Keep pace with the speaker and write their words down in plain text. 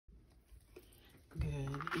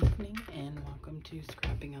Good evening and welcome to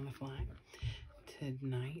Scrapping on the Fly.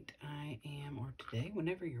 Tonight I am, or today,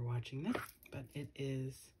 whenever you're watching this, but it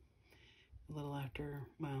is a little after,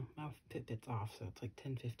 well, my Fitbit's off, so it's like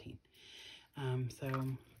 10:15. So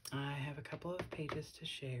I have a couple of pages to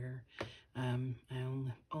share. I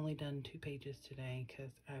only done 2 pages today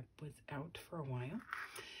because I was out for a while,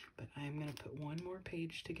 but I'm going to put one more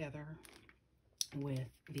page together with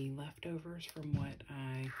the leftovers from what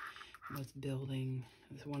I was building.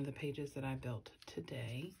 It's one of the pages that I built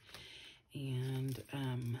today, and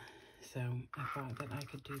so I thought that I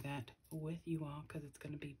could do that with you all because it's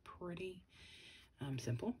going to be pretty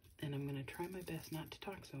simple, and I'm going to try my best not to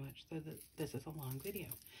talk so much so that this is a long video.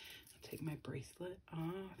 I'll take my bracelet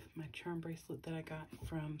off, my charm bracelet that I got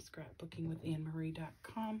from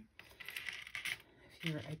scrapbookingwithanemarie.com. If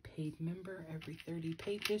you're a paid member, every 30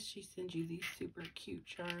 pages she sends you these super cute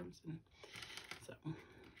charms, and so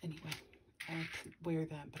anyway, I wear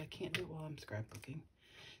that, but I can't do it while I'm scrapbooking,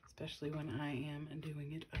 especially when I am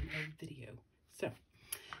doing it on a video. So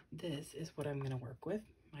this is what I'm going to work with.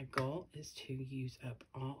 My goal is to use up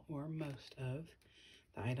all or most of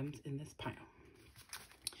the items in this pile.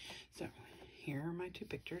 So here are my 2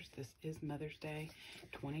 pictures. This is Mother's Day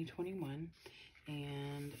 2021,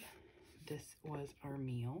 and this was our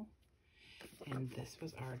meal, and this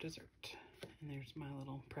was our dessert. And there's my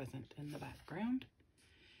little present in the background.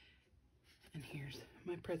 And here's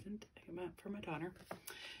my present for my daughter.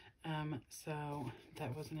 So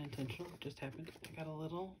that wasn't intentional, it just happened. I got a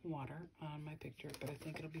little water on my picture, but I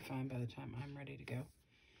think it'll be fine by the time I'm ready to go.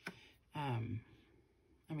 I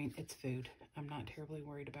mean, it's food. I'm not terribly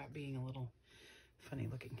worried about being a little funny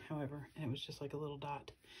looking. However, and it was just like a little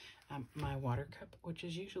dot. My water cup, which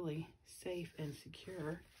is usually safe and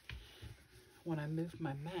secure, when I moved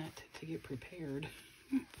my mat to get prepared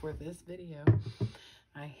for this video,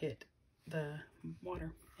 I hit the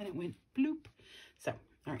water and it went bloop. So,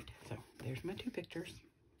 all right, so there's my 2 pictures.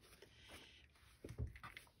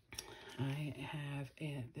 I have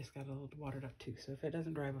this got a little watered up too, so if it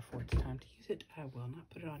doesn't dry before it's time to use it, I will not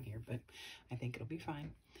put it on here, but I think it'll be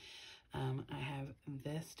fine. I have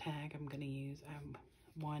this tag I'm going to use.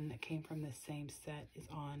 One that came from the same set is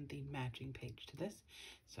on the matching page to this,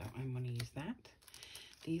 so I'm going to use that.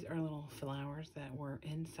 These are little flowers that were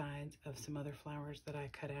insides of some other flowers that I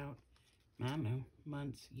cut out, I don't know,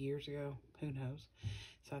 months, years ago, who knows.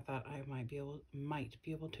 So I thought I might be able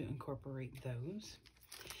to incorporate those.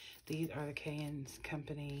 These are the K&S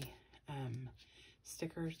Company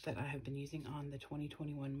stickers that I have been using on the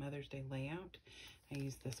 2021 Mother's Day layout. I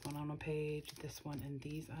used this one on a page, this one, and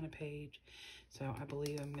these on a page. So I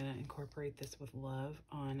believe I'm going to incorporate this with love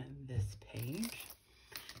on this page.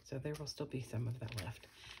 So there will still be some of that left.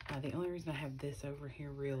 The only reason I have this over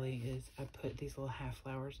here really is I put these little half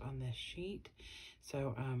flowers on this sheet.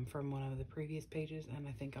 So from one of the previous pages, and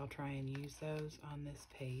I think I'll try and use those on this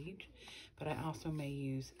page. But I also may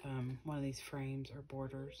use one of these frames or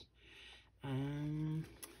borders.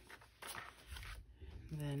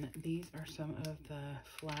 Then these are some of the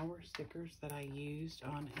flower stickers that I used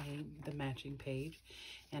on the matching page,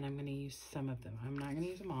 and I'm going to use some of them. I'm not going to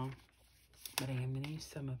use them all, but I am going to use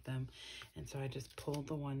some of them. And so I just pulled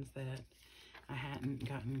the ones that I hadn't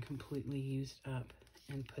gotten completely used up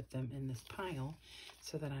and put them in this pile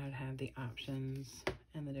so that I would have the options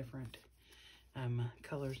and the different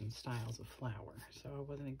colors and styles of flower. So I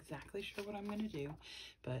wasn't exactly sure what I'm going to do,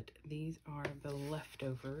 but these are the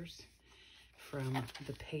leftovers from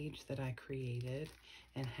the page that I created,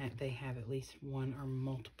 and they have at least one or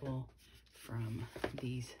multiple from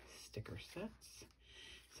these sticker sets.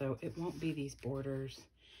 So it won't be these borders,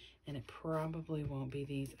 and it probably won't be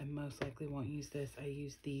these. I most likely won't use this. I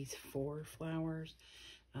used these 4 flowers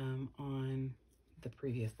on the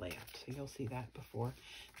previous layout, so you'll see that before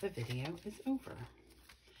the video is over.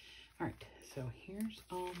 All right, so here's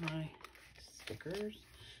all my stickers.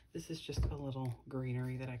 This is just a little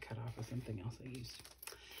greenery that I cut off of something else I used.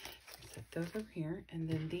 Set those over here, and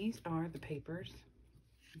then these are the papers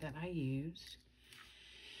that I used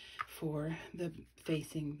for the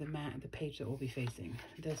facing the page that we'll be facing.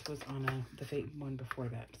 This was on the one before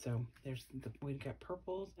that. So we've got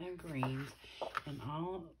purples and greens, and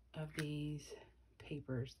all of these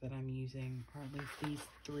papers that I'm using, or at least these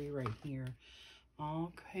 3 right here,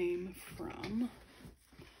 all came from,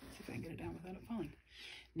 let's see if I can get it down without it falling,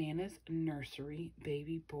 Nana's Nursery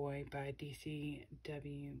Baby Boy by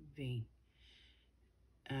DCWV.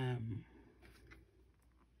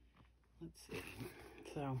 Let's see.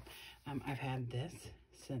 So I've had this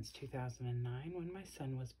since 2009 when my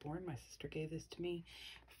son was born. My sister gave this to me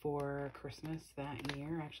for Christmas that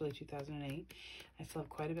year, actually 2008. I still have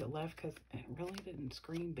quite a bit left because it really didn't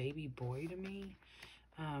scream baby boy to me.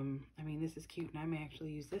 I mean, this is cute, and I may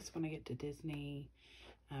actually use this when I get to Disney.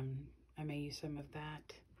 I may use some of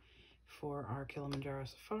that for our Kilimanjaro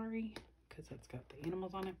safari because that's got the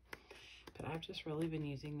animals on it. But I've just really been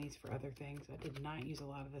using these for other things. I did not use a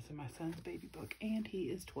lot of this in my son's baby book, and he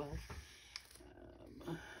is 12.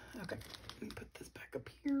 Okay, let me put this back up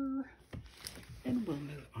here, and we'll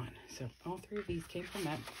move on. So all three of these came from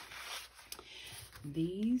that.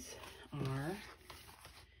 These are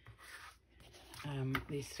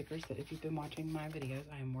these stickers that if you've been watching my videos,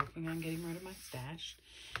 I am working on getting rid of my stash.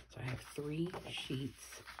 So I have 3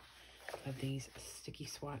 sheets of these sticky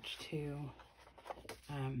swatch 2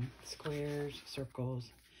 squares,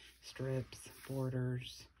 circles, strips,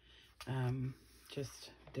 borders, just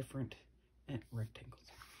different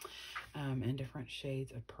rectangles, and different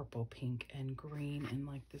shades of purple, pink, and green, and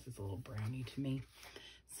like this is a little brownie to me.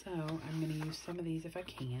 So I'm going to use some of these if I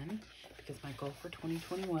can, because my goal for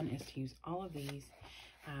 2021 is to use all of these.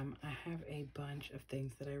 I have a bunch of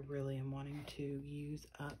things that I really am wanting to use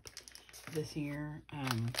up this year.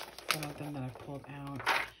 Some of them that I've pulled out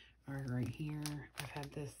are right here. I've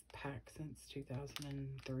had this pack since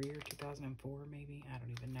 2003 or 2004 maybe. I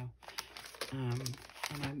don't even know.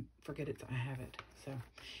 And I forget I have it. So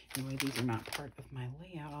anyway, these are not part of my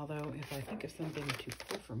layout, although if I think of something to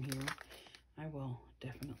pull from here, I will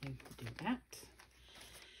definitely do that.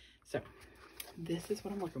 So this is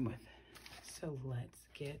what I'm working with. So let's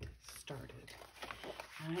get started.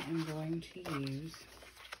 I am going to use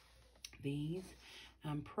these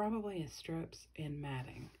probably as strips and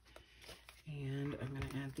matting. And I'm going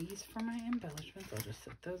to add these for my embellishments. I'll just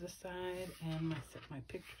set those aside and set my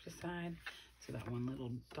pictures aside so that one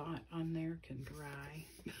little dot on there can dry.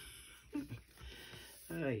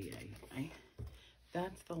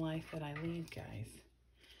 That's the life that I lead, guys.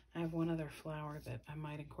 I have one other flower that I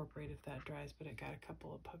might incorporate if that dries, but it got a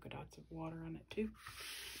couple of polka dots of water on it too.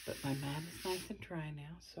 But my mat is nice and dry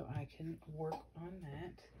now, so I can work on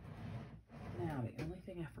that. Now, the only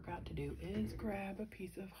thing I forgot to do is grab a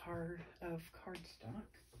piece of cardstock.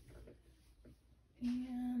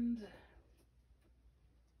 And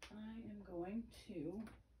I am going to,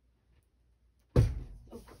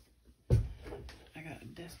 I got a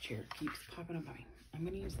desk chair, it keeps popping up on me. I'm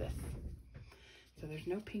going to use this. So there's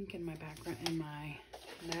no pink in my background, in my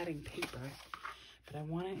matting paper, but I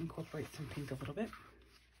want to incorporate some pink a little bit.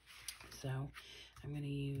 So I'm going to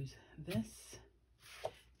use this,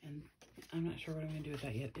 and I'm not sure what I'm going to do with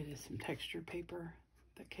that yet. It is some texture paper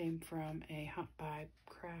that came from a Hot Buy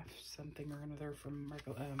Craft something or another from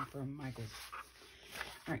Michael's.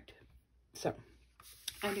 All right, so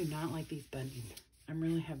I do not like these bunnies. I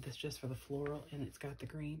really have this just for the floral, and it's got the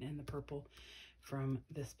green and the purple from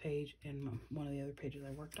this page and one of the other pages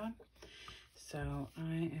I worked on. So I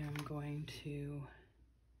am going to,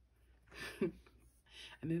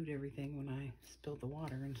 I moved everything when I spilled the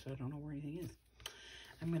water, and so I don't know where anything is.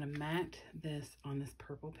 I'm going to mat this on this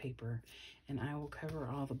purple paper, and I will cover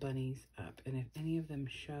all the bunnies up. And if any of them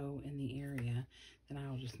show in the area, then I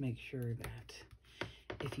will just make sure that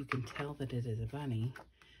if you can tell that it is a bunny,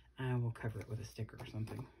 I will cover it with a sticker or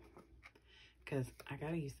something. Because I got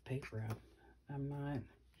to use the paper out. I'm not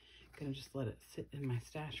going to just let it sit in my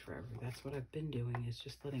stash forever. That's what I've been doing, is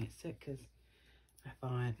just letting it sit, because I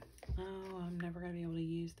thought, oh, I'm never going to be able to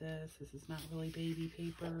use this. This is not really baby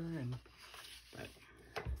paper. But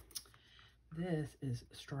this is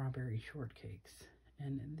strawberry shortcakes,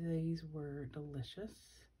 and these were delicious.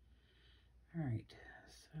 All right,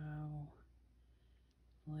 so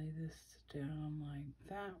lay this down like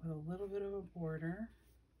that with a little bit of a border.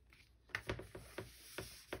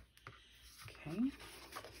 Okay,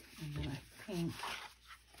 and then I think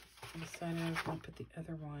I decided I was going to put the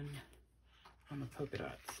other one on the polka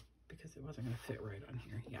dots because it wasn't going to fit right on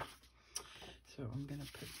here. Yeah, so I'm going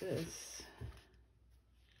to put this.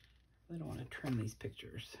 I don't want to trim these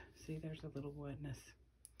pictures. See, there's a little wetness.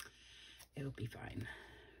 It'll be fine.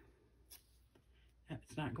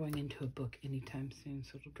 It's not going into a book anytime soon,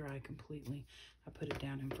 so it'll dry completely. I put it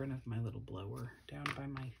down in front of my little blower, down by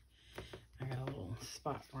my, I got a little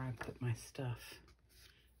spot where I put my stuff.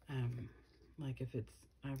 Like if it's,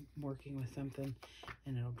 I'm working with something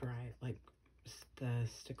and it'll dry, like the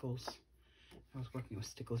stickles. I was working with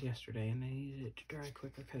stickles yesterday and I needed it to dry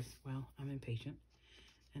quicker because, well, I'm impatient.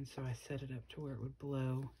 And so I set it up to where it would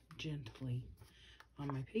blow gently on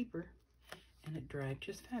my paper, and it dried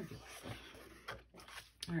just fabulously.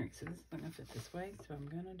 All right, so this is going to fit this way, so I'm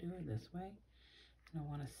going to do it this way. I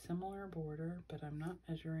want a similar border, but I'm not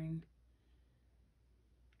measuring.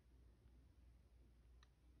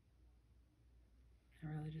 I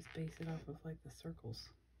really just base it off of like the circles.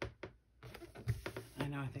 I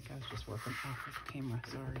know, I think I was just working off of camera,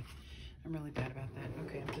 sorry. I'm really bad about that.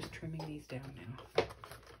 Okay, I'm just trimming these down now.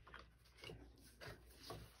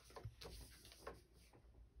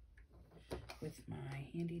 With my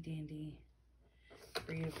handy dandy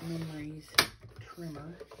Creative Memories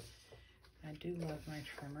trimmer. I do love my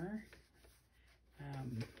trimmer.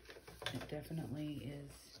 It definitely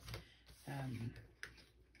is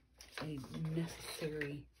a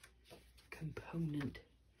necessary component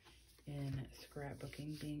in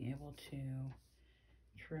scrapbooking, being able to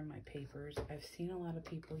trim my papers. I've seen a lot of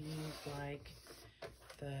people use like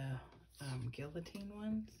the guillotine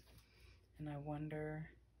ones, and I wonder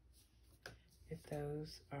if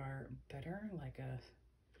those are better, like a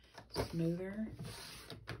smoother,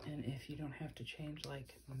 and if you don't have to change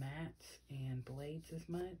like mats and blades as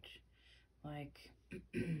much. Like,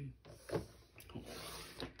 okay,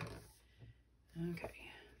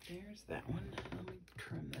 there's that one. Let me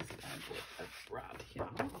trim this bad boy up right here.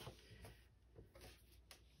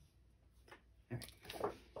 Alright.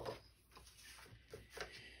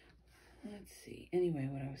 Let's see. Anyway,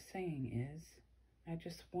 what I was saying is, I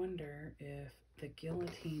just wonder if the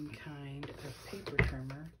guillotine kind of paper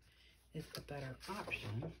trimmer is a better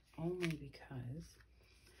option, only because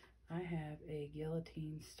I have a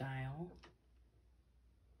guillotine style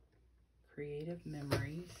Creative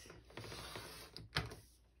Memories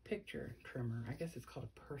picture trimmer. I guess it's called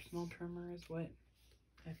a personal trimmer is what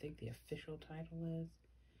I think the official title is,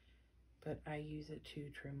 but I use it to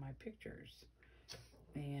trim my pictures,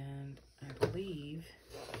 and I believe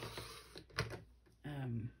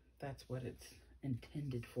that's what it's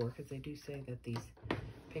intended for, because they do say that these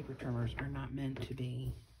paper trimmers are not meant to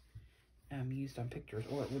be used on pictures,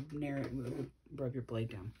 or it would rub your blade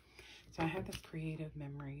down. So I have this Creative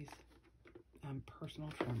Memories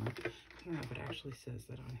personal trimmer. I don't know if it actually says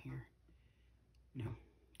that on here. No,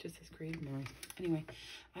 just says Creative Memories. Anyway,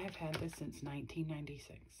 I have had this since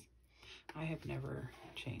 1996. I have never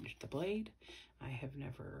changed the blade. I have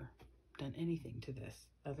never done anything to this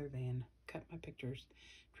other than cut my pictures,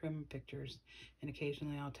 trim my pictures, and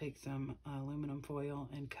occasionally I'll take some aluminum foil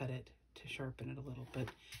and cut it to sharpen it a little,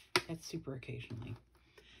 but that's super occasionally.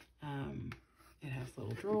 It has a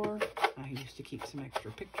little drawer. I used to keep some extra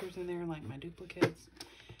pictures in there, like my duplicates.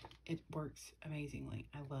 It works amazingly.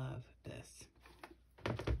 I love this.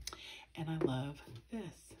 And I love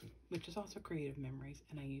this, which is also Creative Memories.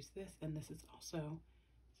 And I use this, and this is also,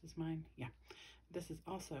 is this mine? Yeah. This is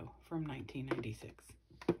also from 1996.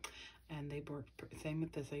 And they work, same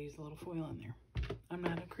with this. I use a little foil in there. I'm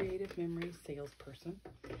not a Creative Memories salesperson,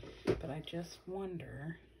 but I just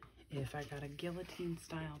wonder if I got a guillotine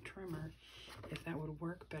style trimmer, if that would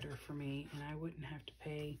work better for me, and I wouldn't have to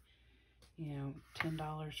pay, you know,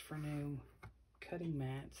 $10 for new cutting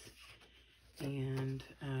mats, and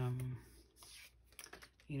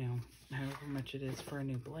you know, however much it is for a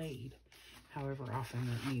new blade, however often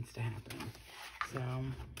it needs to happen. So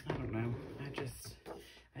I don't know. I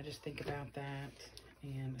just think about that,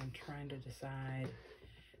 and I'm trying to decide.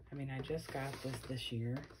 I mean, I just got this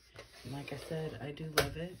year, and like I said, I do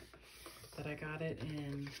love it. But I got it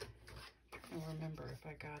in, I don't remember if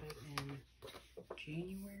I got it in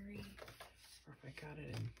January or if I got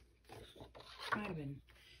it in, it might have been,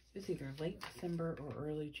 it was either late December or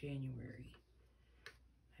early January.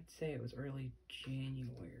 I'd say it was early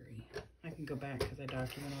January. I can go back because I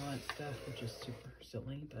document all that stuff, which is super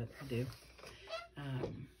silly, but I do.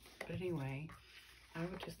 But anyway, I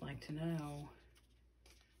would just like to know,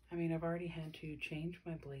 I mean, I've already had to change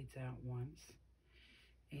my blades out once.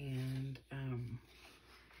 And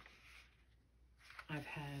I've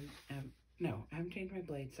had, no, I haven't changed my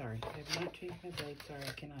blade, sorry. I have not changed my blade, sorry,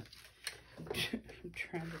 I cannot. I'm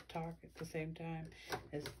trying to talk at the same time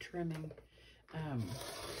as trimming.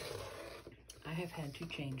 I have had to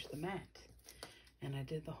change the mat. And I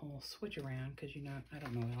did the whole switch around, because, you know, I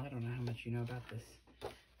don't know how much you know about this,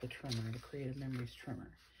 the trimmer, the Creative Memories trimmer.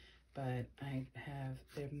 But I have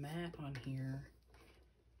the mat on here.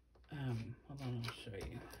 Hold on, I'll show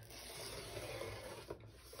you.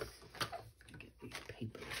 Get these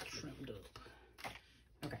papers trimmed up.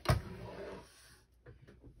 Okay.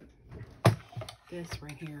 This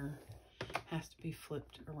right here has to be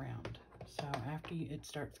flipped around. So after it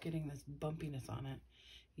starts getting this bumpiness on it,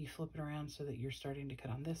 you flip it around so that you're starting to cut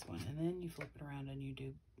on this one. And then you flip it around and you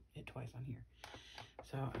do it twice on here.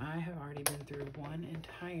 So I have already been through one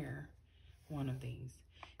entire one of these.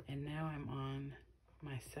 And now I'm on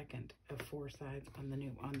my second of 4 sides on the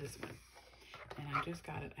new, on this one. And I just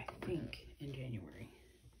got it, I think, in January.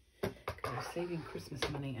 I was saving Christmas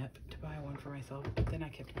money up to buy one for myself, but then I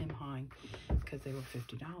kept him-hawing because they were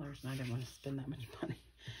 $50 and I didn't want to spend that much money.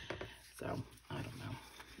 So, I don't know.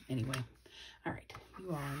 Anyway, all right, you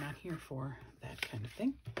all are not here for that kind of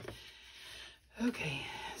thing. Okay,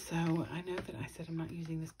 so I know that I said I'm not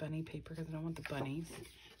using this bunny paper because I don't want the bunnies,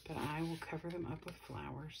 but I will cover them up with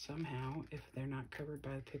flowers somehow. If they're not covered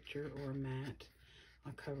by the picture or matte,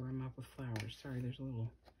 I'll cover them up with flowers. Sorry, there's a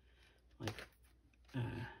little, like,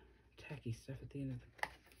 tacky stuff at the end of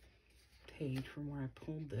the page from where I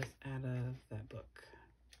pulled this out of that book.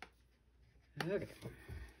 Okay.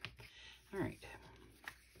 All right.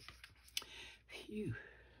 Phew.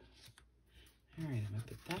 All right, I'm gonna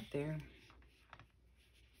put that there.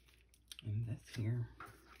 And this here.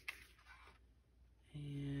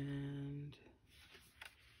 And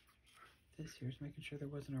this here is making sure there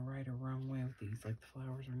wasn't a right or wrong way with these, like the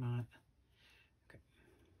flowers are not. Okay.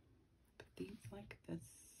 Put these like this.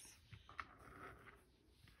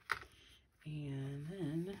 And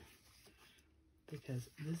then, because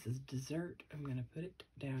this is dessert, I'm going to put it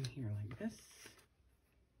down here like this.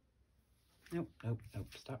 Nope, nope, nope.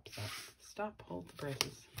 Stop, stop. Stop. Hold the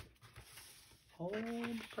presses. Hold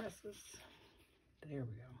the presses. There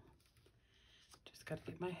we go. Just got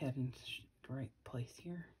to get my head in the right place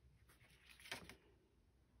here.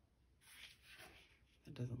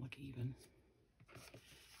 That doesn't look even.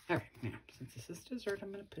 Okay, now, since this is dessert,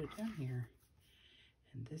 I'm going to put it down here.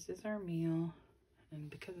 And this is our meal. And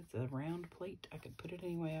because it's a round plate, I could put it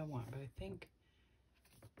any way I want. But I think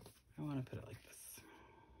I want to put it like this.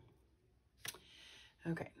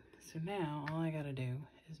 Okay, so now all I got to do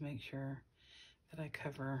is make sure that I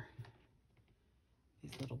cover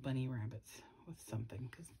these little bunny rabbits with something.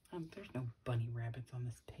 Because there's no bunny rabbits on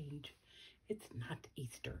this page. It's not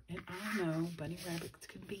Easter. And I know bunny rabbits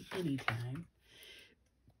can be anytime.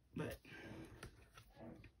 But,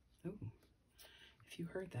 ooh. If you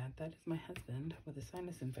heard that, that is my husband with a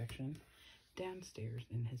sinus infection downstairs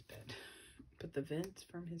in his bed. But the vents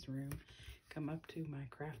from his room come up to my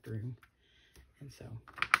craft room. And so,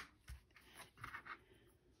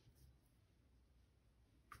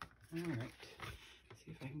 all right,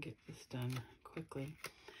 see if I can get this done quickly.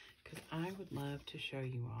 Because I would love to show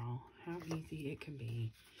you all how easy it can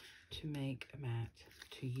be to make a mat,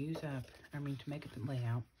 to use up, to make a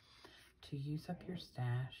layout, to use up your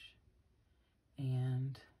stash,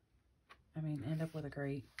 and end up with a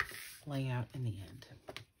great layout in the end.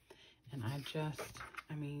 And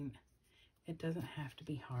it doesn't have to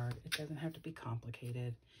be hard. It doesn't have to be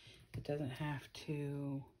complicated. It doesn't have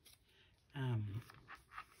to, I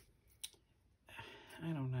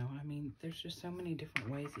don't know. There's just so many different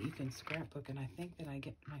ways that you can scrapbook, and I think that I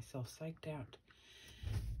get myself psyched out.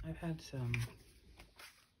 I've had some,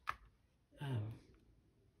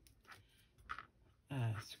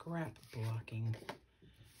 scrap blocking,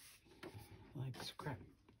 like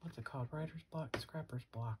what's it called? Writer's block, scrapper's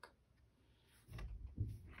block.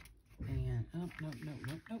 And, oh, nope, there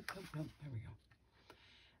we go.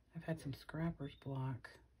 I've had some scrapper's block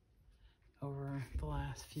over the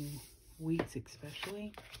last few weeks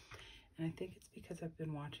especially. And I think it's because I've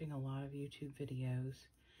been watching a lot of YouTube videos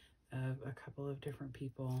of a couple of different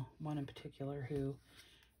people. One in particular who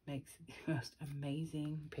makes the most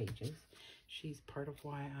amazing pages. She's part of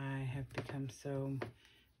why I have become so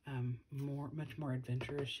much more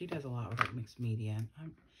adventurous. She does a lot with like mixed media.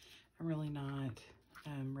 I'm really not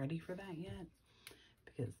ready for that yet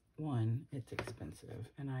because one, it's expensive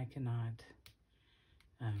and I cannot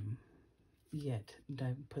yet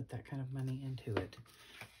put that kind of money into it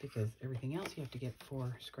because everything else you have to get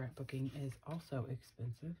for scrapbooking is also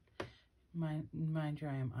expensive. Mind you,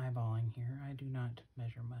 I am eyeballing here. I do not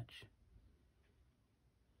measure much.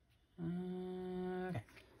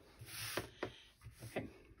 Okay.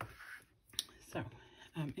 So,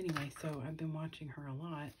 anyway, so I've been watching her a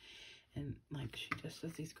lot, and like she just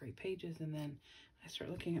does these great pages, and then I start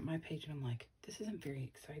looking at my page, and I'm like, this isn't very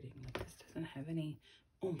exciting. Like this doesn't have any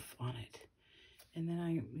oomph on it. And then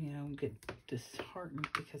I, get disheartened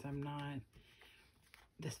because I'm not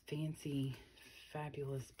this fancy,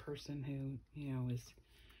 fabulous person who, is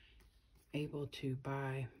able to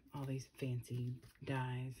buy all these fancy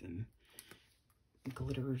dyes and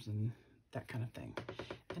glitters and that kind of thing.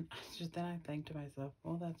 And then I think to myself,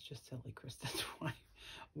 well, that's just silly, Chris. That's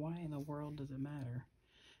why in the world does it matter?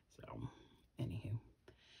 So, anywho,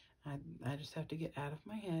 I just have to get out of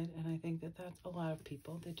my head, and I think that that's a lot of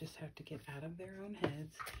people. They just have to get out of their own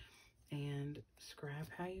heads and scrap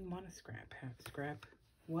how you want to scrap. Scrap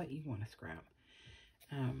what you want to scrap.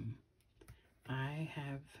 I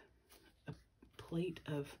have a plate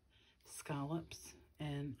of scallops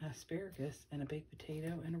and asparagus and a baked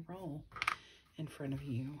potato and a roll in front of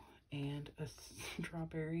you and a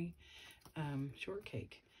strawberry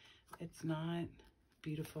shortcake. It's not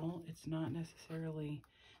beautiful. It's not necessarily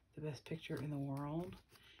the best picture in the world.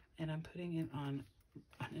 And I'm putting it on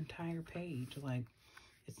an entire page. Like,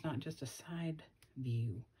 it's not just a side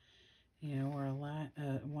view, you know, or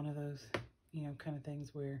one of those, you know, kind of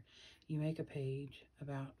things where you make a page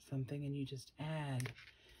about something and you just add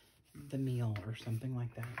the meal or something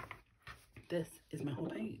like that. This is my whole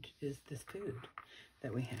page, is this food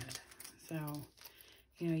that we had. So,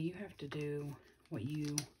 you know, you have to do what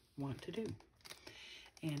you want to do.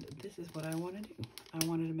 And this is what I want to do. I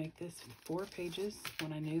wanted to make this 4 pages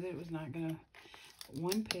when I knew that it was not going to,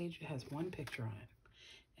 one page has one picture on it.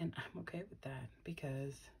 And I'm okay with that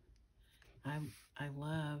because I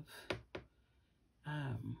love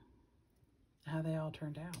how they all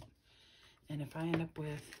turned out. And if I end up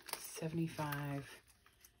with 75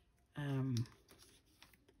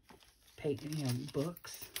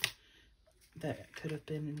 books that could have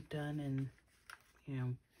been done in, you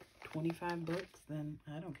know, 25 books, then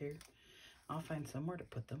I don't care. I'll find somewhere to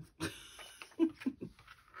put them.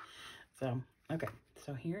 So, okay.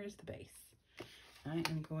 So here is the base. I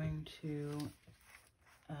am going to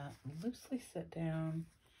loosely set down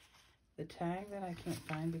the tag that I can't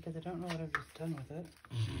find because I don't know what I've just done with it.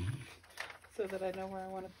 So that I know where I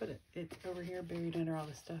want to put it. It's over here buried under all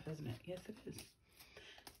this stuff, isn't it? Yes, it is.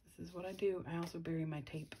 This is what I do. I also bury my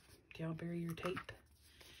tape. Do y'all bury your tape?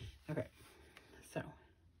 Okay. So,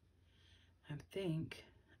 I think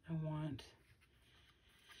I want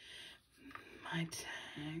my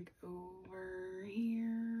tag over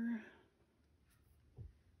here.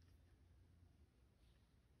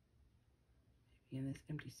 Maybe in this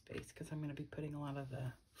empty space because I'm going to be putting a lot of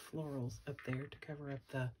the florals up there to cover up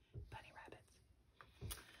the bunny rabbits.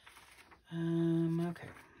 Okay.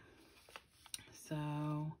 So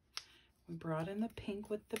we brought in the pink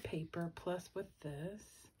with the paper plus with this.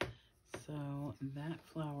 So that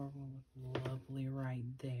flower will look lovely right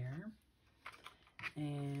there.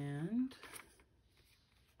 And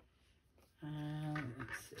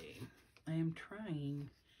let's see. I am trying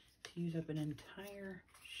to use up an entire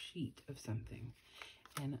sheet of something.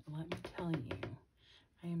 And let me tell you,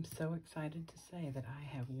 I am so excited to say that I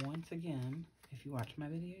have once again, if you watched my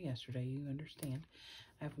video yesterday, you understand,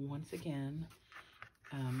 I have once again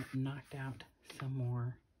knocked out some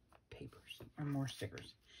more papers or more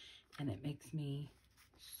stickers. And it makes me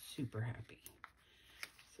super happy.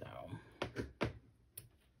 So,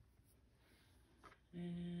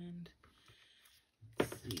 and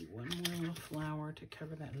let's see, one more little flower to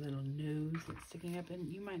cover that little nose that's sticking up. And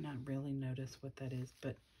you might not really notice what that is,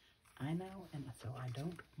 but I know, and so I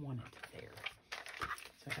don't want it there.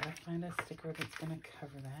 So I gotta find a sticker that's gonna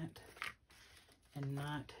cover that and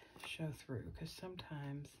not show through, because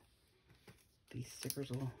sometimes these stickers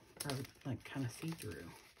are like kind of see-through.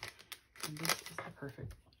 And this is the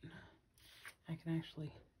perfect one. I can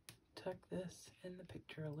actually tuck this in the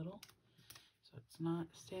picture a little so it's not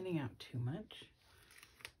standing out too much.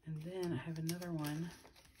 And then I have another one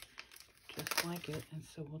just like it, and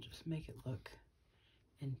so we'll just make it look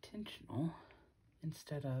intentional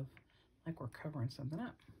instead of like we're covering something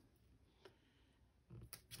up.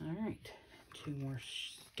 All right, 2 more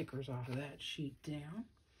stickers off of that sheet down.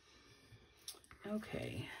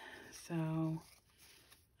 Okay, so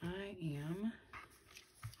I am,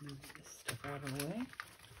 move this stuff out of the way.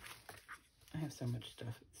 I have so much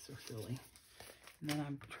stuff, it's so silly. And then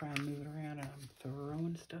I'm trying to move it around and I'm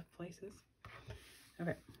throwing stuff places.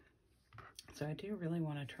 Okay, so I do really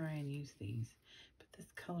want to try and use these, but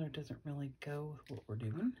this color doesn't really go with what we're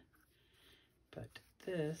doing. But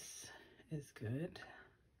this is good.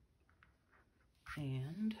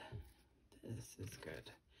 And this is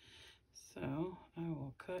good. So I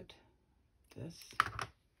will cut this.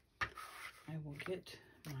 I will get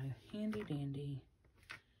my handy dandy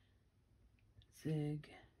Zig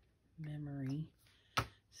memory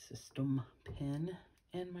system pen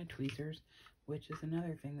and my tweezers, which is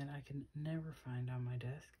another thing that I can never find on my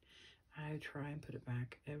desk. I try and put it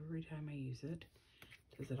back every time I use it.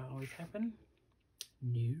 Does it always happen?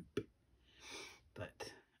 Nope.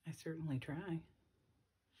 But I certainly try.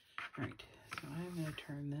 All right, so I'm going to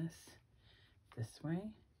turn this way. I'm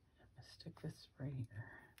going to stick this right here.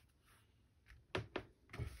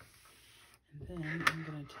 And then I'm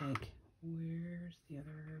going to take, where's the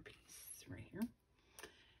other piece? Right here.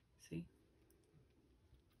 See?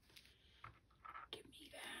 Give me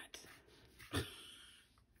that.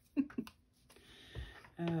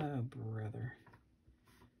 Oh, brother.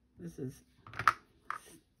 This is,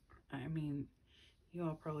 I mean, You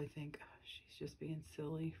all probably think, oh, she's just being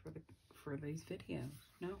silly for these videos.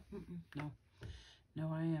 No, no. No,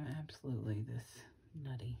 I am absolutely this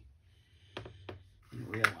nutty in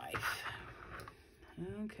real life.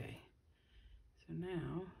 Okay, so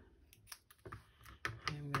now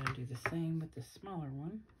I'm going to do the same with the smaller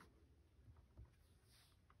one.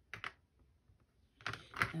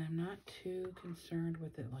 And I'm not too concerned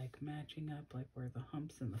with it like matching up like where the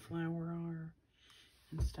humps in the flower are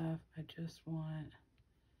and stuff. I just want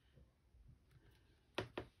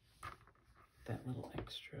that little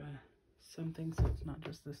extra something so it's not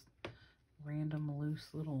just this random loose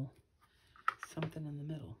little something in the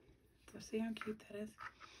middle. So see how cute that is?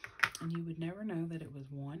 And you would never know that it was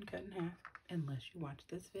one cut in half unless you watch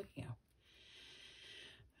this video.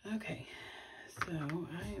 Okay, so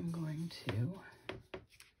I am going to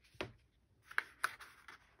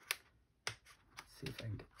see if I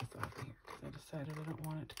can get this off of here because I decided I don't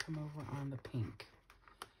want it to come over on the pink.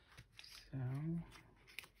 So,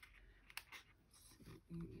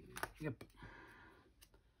 yep.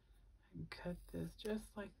 I can cut this just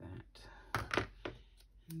like that.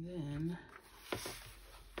 And then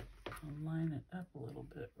I'll line it up a little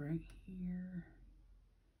bit right here,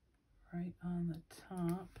 right on the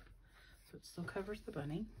top. So it still covers the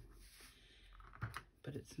bunny,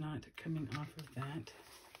 but it's not coming off of that.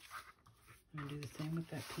 I'm going to do the same with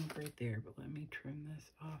that pink right there, but let me trim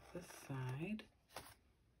this off the side.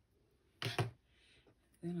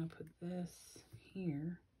 Then I'll put this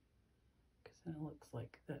here, because then it looks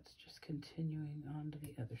like that's just continuing on to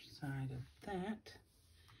the other side of that.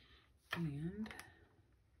 And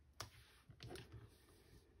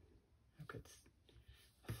I've got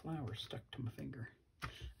a flower stuck to my finger.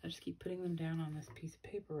 I just keep putting them down on this piece of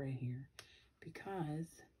paper right here,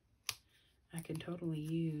 because I can totally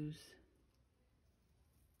use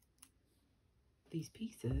these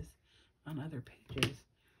pieces on other pages,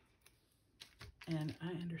 and I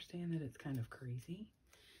understand that it's kind of crazy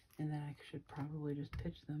and that I should probably just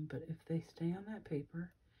pitch them, but if they stay on that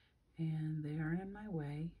paper and they aren't in my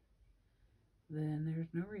way, then there's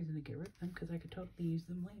no reason to get rid of them because I could totally use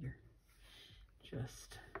them later,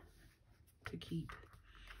 just to keep,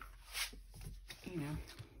 you know,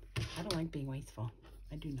 I don't like being wasteful.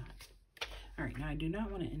 I do not. All right, now I do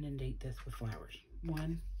not want to inundate this with flowers.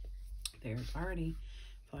 One, there's already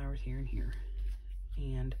flowers here and here.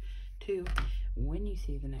 And two, when you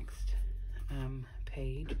see the next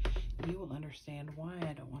page, you will understand why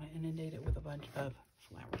I don't want to inundate it with a bunch of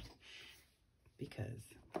flowers. Because,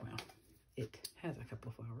 well, it has a couple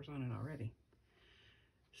of flowers on it already.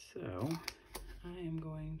 So, I am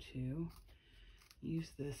going to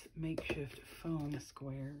use this makeshift foam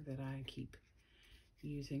square that I keep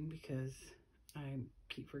using because I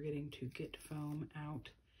keep forgetting to get foam out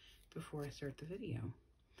before I start the video.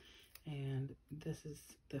 And this is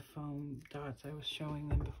the foam dots I was showing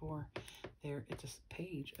them before. It's a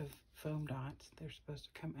page of foam dots. They're supposed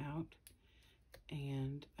to come out,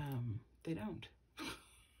 and they don't.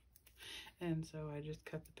 And so I just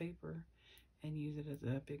cut the paper and use it as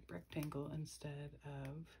a big rectangle instead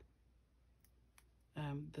of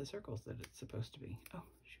the circles that it's supposed to be. Oh,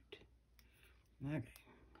 shoot. Okay.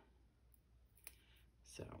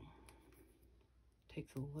 So,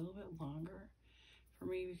 takes a little bit longer for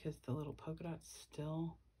me because the little polka dots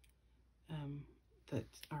still that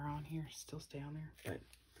are on here still stay on there, but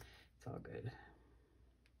it's all good.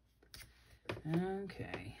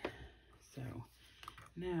 Okay, so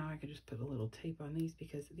now I can just put a little tape on these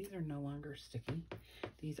because these are no longer sticky.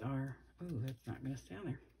 These are, oh, that's not going to stay on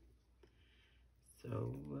there.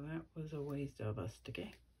 So that was a waste of a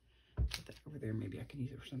sticky. Put that over there. Maybe I can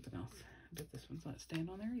use it for something else. But this one's not staying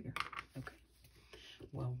on there either. Okay.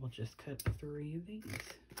 Well, we'll just cut 3 of these.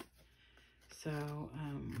 So,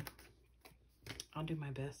 I'll do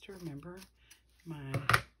my best to remember my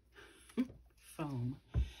foam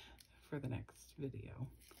for the next video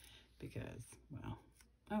because, well,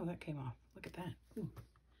 oh, that came off. Look at that. Ooh.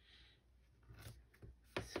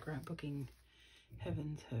 Scrapbooking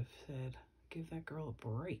heavens have said, give that girl a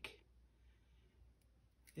break.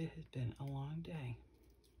 It has been a long day.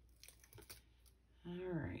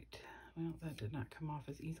 All right. Well, that did not come off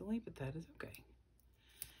as easily, but that is okay.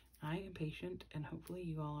 I am patient, and hopefully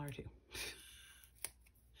you all are too.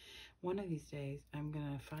 One of these days, I'm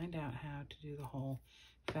going to find out how to do the whole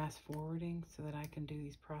fast forwarding so that I can do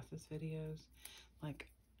these process videos. Like,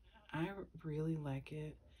 I really like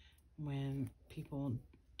it when people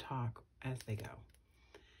talk as they go.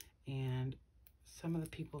 And some of the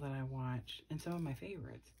people that I watch, and some of my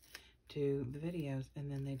favorites, do the videos,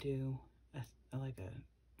 and then they do like a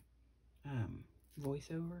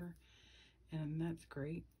voiceover, and that's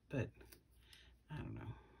great, but I don't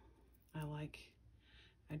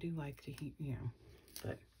I do like to heat, you know,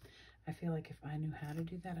 but I feel like if I knew how to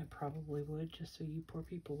do that, I probably would, just so you poor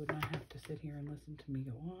people would not have to sit here and listen to me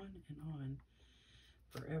go on and on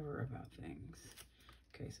forever about things.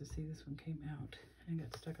 Okay, so see, this one came out and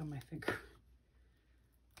got stuck on my finger.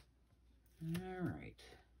 All right.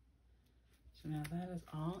 So now that is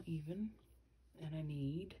all even, and I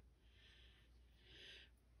need,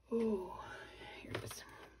 oh, here it is.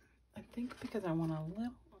 I think because I want a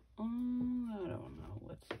little, I don't know,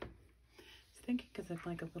 let's see. I was thinking because I'd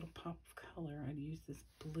like a little pop of color, I'd use this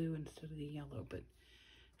blue instead of the yellow, but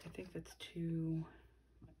I think that's too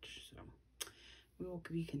much, so we will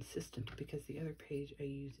be consistent because the other page I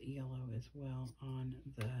use yellow as well on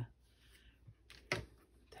the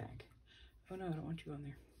tag. Oh no, I don't want you on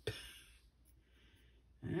there.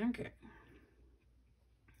 Okay,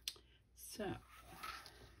 so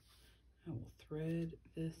I will thread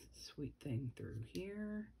this sweet thing through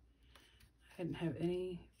here. I didn't have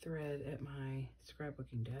any thread at my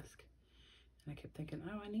scrapbooking desk, and I kept thinking,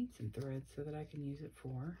 oh, I need some thread so that I can use it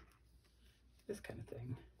for this kind of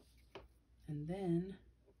thing. And then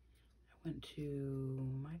I went to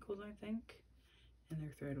Michael's, I think, and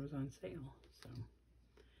their thread was on sale, so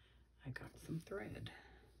I got some thread,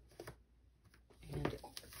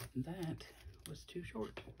 and that was too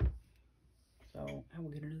short, so I will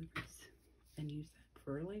get another piece and use that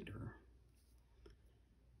for later.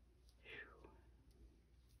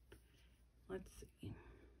 Let's see.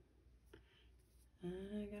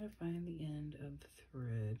 I gotta find the end of the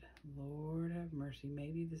thread. Lord have mercy.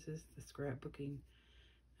 Maybe this is the scrapbooking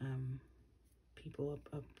people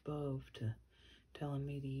up above to telling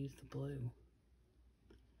me to use the blue.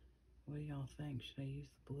 What do y'all think? Should I use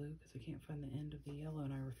the blue? Because I can't find the end of the yellow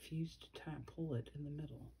and I refuse to pull it in the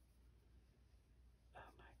middle.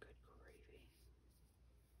 Oh my good gravy.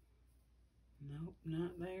 Nope,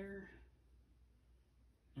 not there.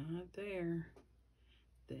 Not there.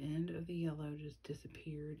 The end of the yellow just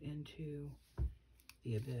disappeared into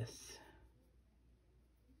the abyss.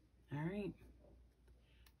 All right.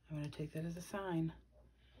 I'm going to take that as a sign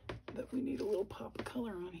that we need a little pop of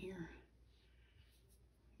color on here.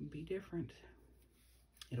 Be different.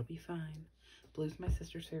 It'll be fine. Blue's my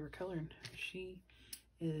sister's favorite color, and she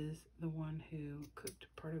is the one who cooked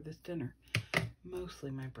part of this dinner. Mostly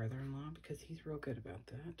my brother-in-law, because he's real good about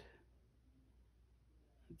that.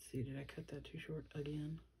 Let's see, did I cut that too short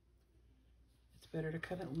again? It's better to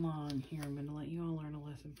cut it long. Here, I'm going to let you all learn a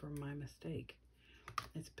lesson from my mistake.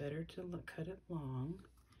 It's better to cut it long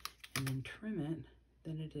and then trim it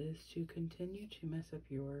than it is to continue to mess up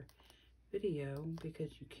your video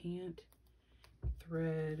because you can't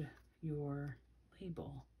thread your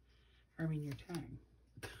label, or I mean your tag.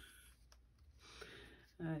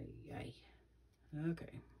 Ay.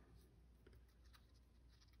 Okay.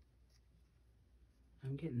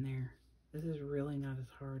 I'm getting there. This is really not as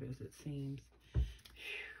hard as it seems.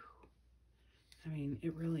 Whew. I mean,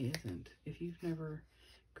 it really isn't. If you've never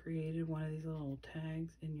created one of these little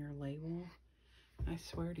tags in your label, I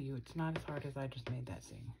swear to you, it's not as hard as I just made that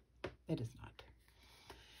seem. It is not.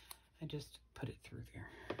 I just put it through there.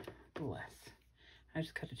 Bless. I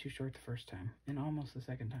just cut it too short the first time and almost the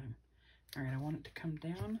second time. All right, I want it to come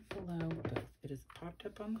down below, but it is popped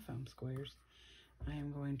up on the foam squares. I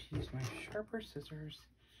am going to use my sharper scissors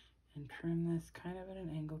and trim this kind of at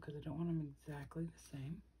an angle because I don't want them exactly the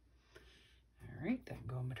same. All right, that can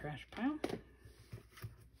go in my trash pile.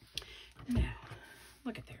 Now,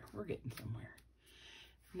 look at there. We're getting somewhere.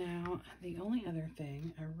 Now, the only other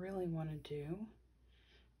thing I really want to do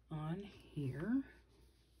on here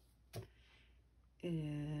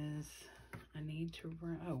is I need to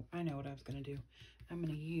run, oh, I know what I was going to do. I'm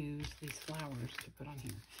going to use these flowers to put on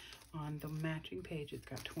here. On the matching page, it's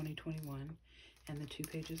got 2021, and the 2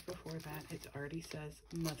 pages before that, it already says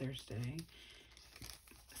Mother's Day.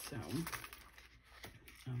 So,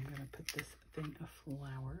 I'm going to put this thing of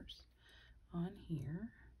flowers on here.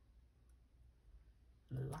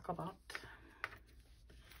 Like a bot.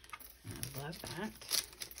 I love that.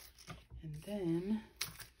 And then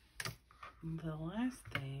the last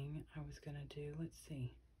thing I was gonna do, let's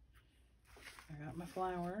see. I got my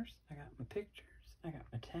flowers, I got my pictures, I got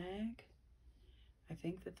my tag. I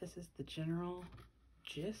think that this is the general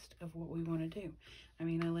gist of what we want to do. I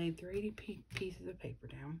mean, I laid 3 pieces of paper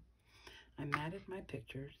down. I matted my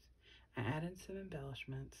pictures. I added some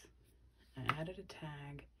embellishments. I added a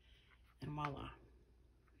tag, and voila.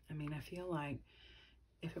 I mean, I feel like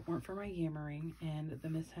if it weren't for my yammering and the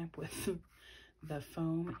mishap with the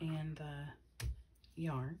foam and the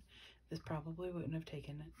yarn, this probably wouldn't have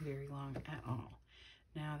taken very long at all.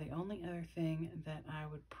 Now, the only other thing that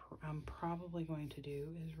I'm probably probably going to do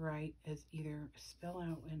is write as either spell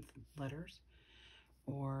out in letters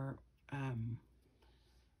or trying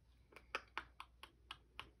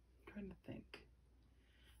to think.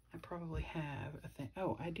 I probably have a thing.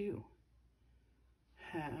 Oh, I do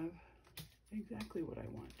have exactly what I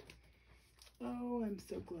want. Oh, I'm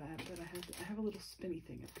so glad that I have a little spinny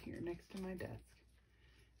thing up here next to my desk.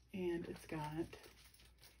 And it's got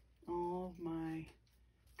all of my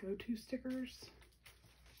go-to stickers.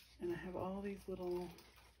 And I have all these little,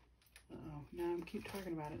 uh-oh, now I'm keep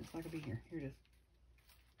talking about it. It's not gonna be here. Here it is.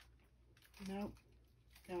 Nope,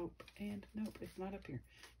 nope, and nope, it's not up here.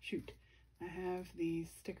 Shoot, I have these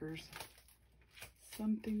stickers,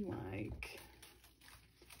 something like,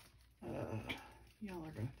 y'all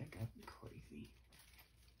are gonna think I'm crazy.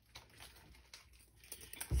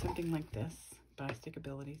 Something like this by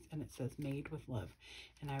Stickabilities, and it says made with love.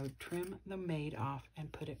 And I would trim the made off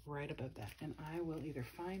and put it right above that. And I will either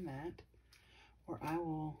find that, or I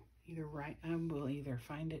will either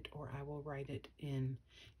find it, or I will write it in,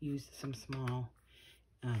 use some small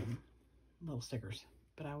little stickers.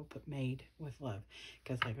 But I will put made with love,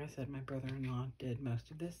 because like I said, my brother-in-law did most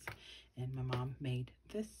of this, and my mom made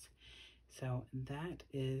this. So that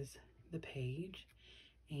is the page,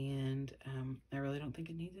 and I really don't think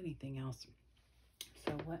it needs anything else.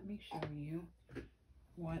 So let me show you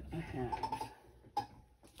what I have.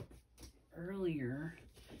 Earlier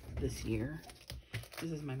this year,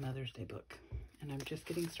 this is my Mother's Day book, and I'm just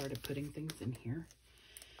getting started putting things in here.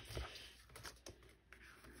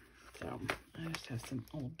 So I just have some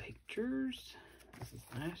old pictures. This is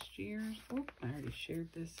last year's. Oh, I already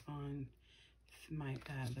shared this on my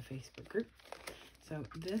the Facebook group. So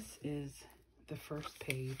this is the first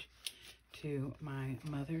page to my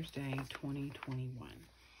Mother's Day 2021.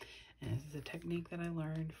 And this is a technique that I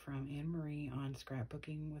learned from Anne-Marie on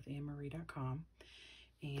scrapbookingwithanemarie.com.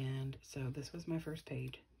 And so this was my first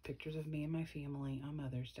page. Pictures of me and my family on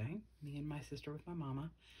Mother's Day. Me and my sister with my mama.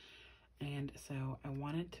 And so I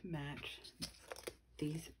wanted to match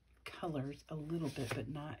these colors a little bit, but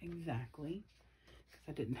not exactly, because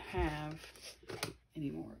I didn't have any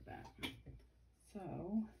more of that.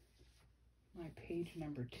 So my page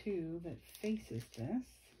number 2 that faces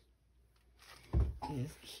this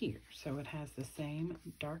is here. So it has the same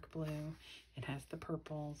dark blue. It has the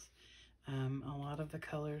purples. A lot of the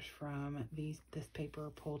colors from this paper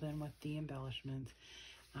are pulled in with the embellishments.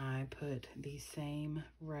 I put the same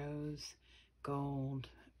rose, gold,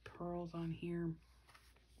 pearls on here.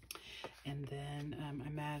 And then I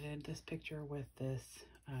matted this picture with this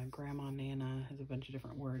Grandma Nana, has a bunch of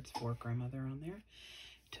different words for grandmother on there.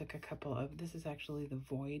 Took a couple of, this is actually the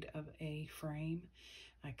void of a frame.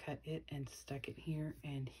 I cut it and stuck it here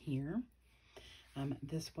and here.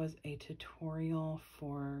 This was a tutorial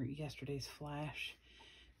for yesterday's flash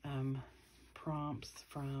prompts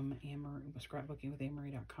from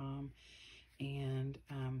scrapbookingwithanemarie.com. And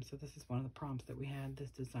so this is one of the prompts that we had,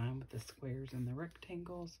 this design with the squares and the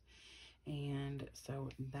rectangles. And so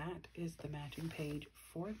that is the matching page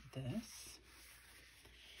for this.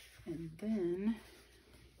 And then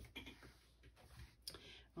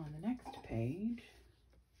on the next page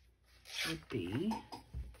would be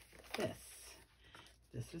this.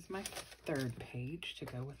 This is my third page to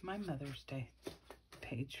go with my Mother's Day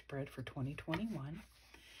page spread for 2021.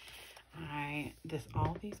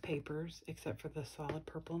 All these papers, except for the solid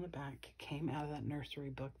purple in the back, came out of that nursery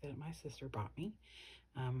book that my sister bought me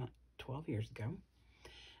 12 years ago.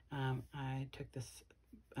 I took this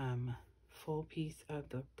full piece of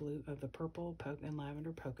the purple and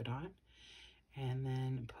lavender polka dot, and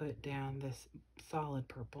then put down this solid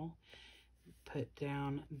purple, put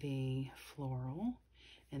down the floral,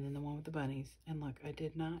 and then the one with the bunnies. And look, I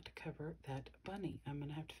did not cover that bunny. I'm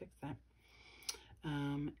gonna have to fix that.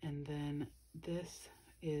 And then this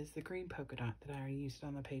is the green polka dot that I used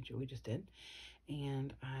on the page that we just did.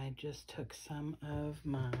 And I just took some of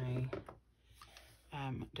my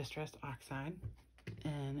distressed oxide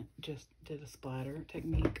and just did a splatter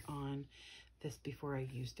technique on this before I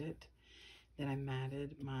used it. Then I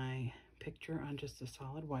matted my picture on just a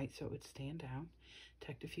solid white so it would stand out.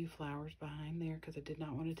 Tucked a few flowers behind there because I did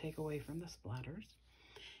not want to take away from the splatters.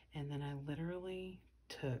 And then I literally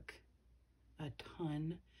took a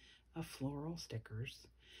ton of floral stickers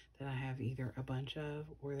that I have either a bunch of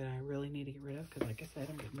or that I really need to get rid of, because like I said,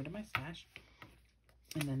 I'm getting rid of my stash.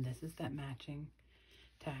 And then this is that matching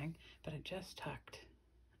tag, but I just tucked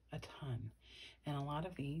a ton. And a lot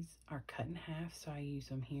of these are cut in half, so I use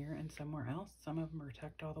them here and somewhere else. Some of them are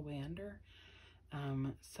tucked all the way under.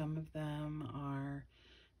 Some of them are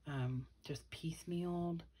just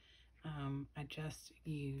piecemealed. I just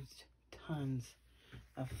used tons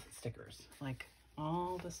of stickers. Like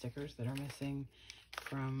all the stickers that are missing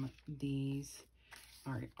from these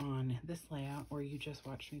are on this layout, or you just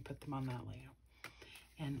watched me put them on that layout.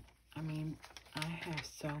 And I mean, I have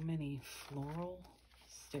so many floral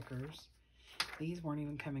stickers. These weren't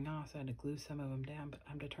even coming off, so I had to glue some of them down, but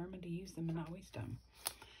I'm determined to use them and not waste them.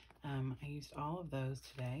 I used all of those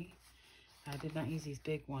today. I did not use these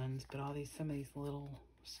big ones, but some of these little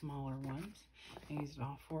smaller ones. I used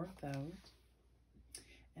all 4 of those.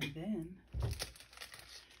 And then,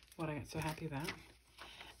 what I got so happy about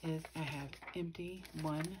is I have empty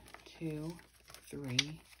 1, 2,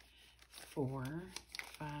 3, 4,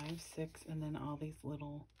 5, 6, and then all these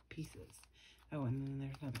little pieces. Oh, and then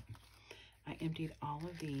there's another one. I emptied all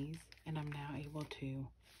of these, and I'm now able to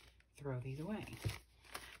throw these away.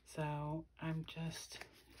 So I'm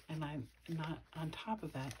not on top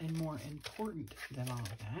of that, and more important than all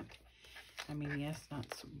of that. I mean, yes, not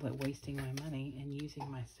wasting my money and using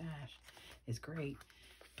my stash is great,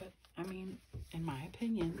 but I mean, in my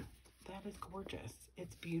opinion, that is gorgeous.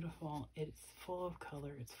 It's beautiful. It's full of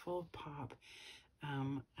color. It's full of pop.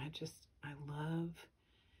 I love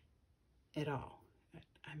it all.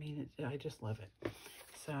 I mean, I just love it.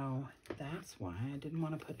 So that's why I didn't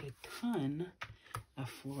want to put a ton of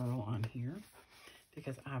floral on here,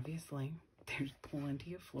 because obviously there's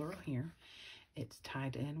plenty of floral here. It's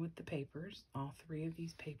tied in with the papers. All 3 of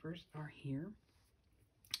these papers are here,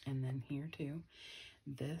 and then here too.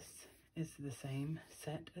 This is the same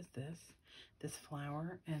set as this. This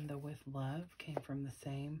flower and the with love came from the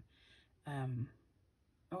same,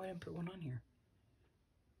 oh, I didn't put one on here.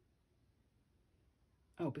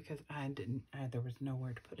 Oh, because there was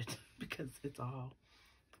nowhere to put it because it's all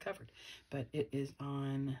covered. But it is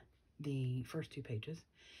on the first 2 pages.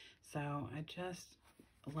 So I just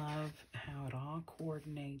love how it all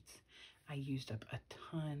coordinates. I used up a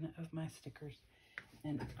ton of my stickers,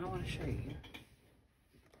 and I want to show you.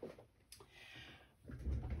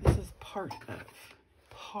 This is part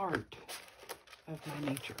of my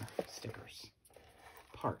nature stickers.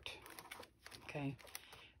 Okay?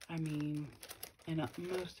 I mean, and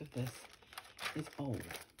most of this is old.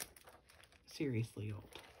 Seriously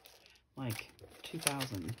old. Like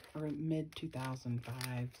 2000 or mid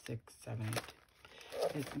 2005, 6, 7,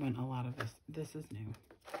 8 is when a lot of this is new.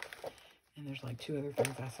 And there's like 2 other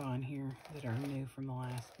things I saw in here that are new from the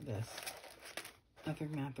last this. Other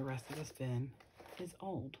than that, the rest of this bin is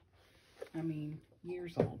old. I mean,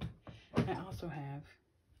 years old. I also have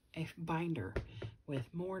a binder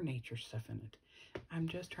with more nature stuff in it. I'm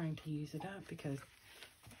just trying to use it up because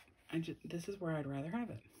this is where I'd rather have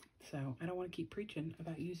it. So I don't want to keep preaching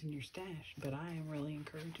about using your stash, but I am really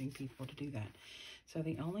encouraging people to do that. So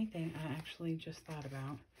the only thing I actually just thought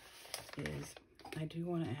about is I do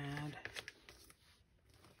want to add,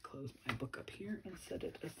 close my book up here and set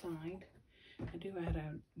it aside. I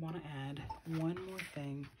want to add one more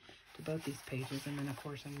thing to both these pages, and then of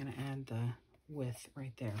course I'm going to add the with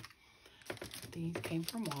right there. These came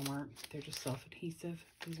from Walmart. They're just self-adhesive.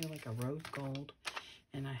 These are like a rose gold,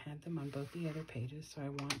 and I had them on both the other pages, so I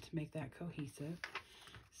want to make that cohesive.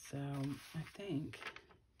 So I think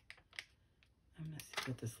I'm going to see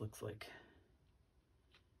what this looks like.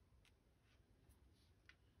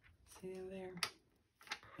 See there?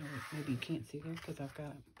 Or maybe you can't see there because I've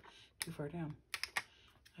got it too far down.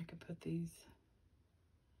 I could put these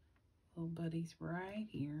little buddies right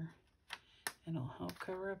here, and it'll help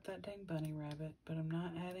cover up that dang bunny rabbit, but I'm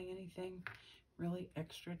not adding anything really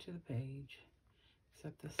extra to the page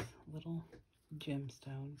except this little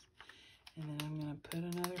gemstones. And then I'm going to put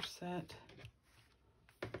another set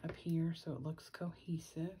up here so it looks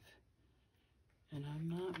cohesive. And I'm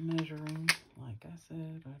not measuring. Like I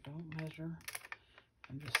said, I don't measure.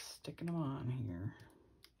 I'm just sticking them on here.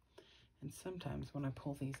 And sometimes when I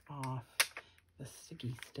pull these off, the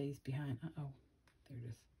sticky stays behind. Uh-oh, there it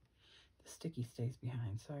is. The sticky stays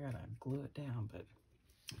behind, so I gotta glue it down, but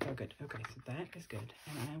it's all good. Okay, so that is good.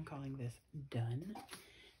 And I am calling this done.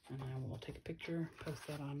 And I will take a picture, post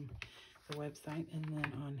that on the website, and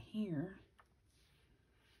then on here,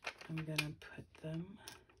 I'm gonna put them,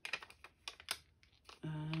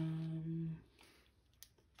 let's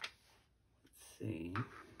see.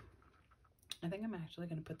 I think I'm actually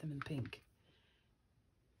gonna put them in pink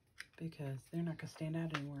because they're not gonna stand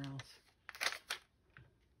out anywhere else.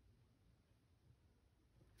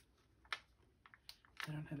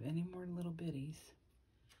 I don't have any more little bitties,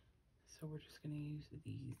 so we're just going to use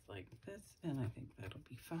these like this, and I think that'll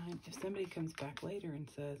be fine. If somebody comes back later and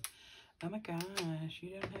says, oh my gosh,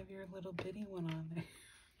 you don't have your little bitty one on there,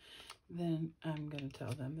 then I'm going to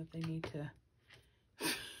tell them that they need to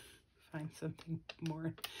find something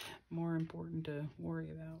more important to worry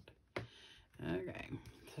about. Okay,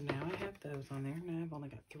 so now I have those on there. Now I've only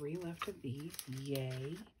got 3 left of these.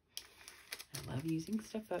 Yay. I love using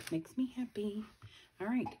stuff up. Makes me happy. All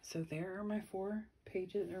right, so there are my 4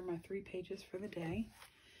 pages, or my 3 pages for the day.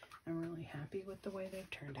 I'm really happy with the way they've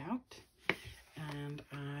turned out. And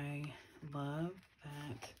I love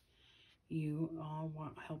that you all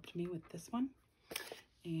helped me with this one.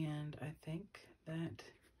 And I think that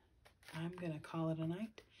I'm going to call it a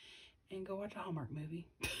night and go watch a Hallmark movie.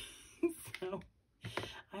 So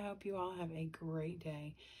I hope you all have a great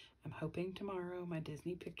day. I'm hoping tomorrow my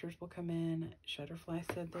Disney pictures will come in. Shutterfly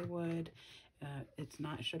said they would. It's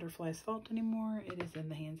not Shutterfly's fault anymore. It is in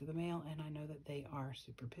the hands of the mail, and I know that they are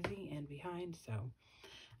super busy and behind, so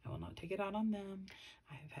I will not take it out on them.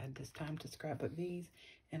 I have had this time to scrapbook these,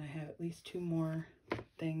 and I have at least 2 more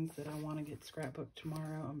things that I want to get scrapbooked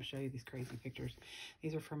tomorrow. I'm going to show you these crazy pictures.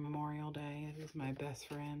 These are from Memorial Day. This is my best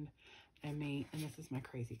friend and me, and this is my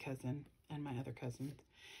crazy cousin and my other cousins.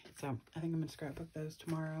 So I think I'm going to scrapbook those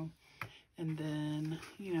tomorrow. And then,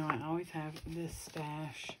 you know, I always have this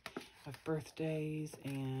stash of birthdays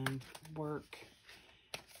and work.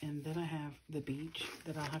 And then I have the beach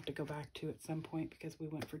that I'll have to go back to at some point because we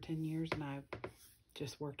went for 10 years and I've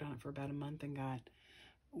just worked on it for about a month and got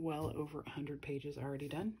well over 100 pages already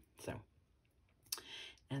done. So,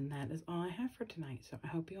 and that is all I have for tonight. So I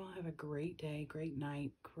hope you all have a great day, great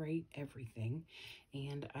night, great everything.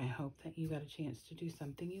 And I hope that you got a chance to do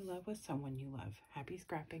something you love with someone you love. Happy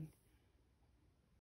scrapping.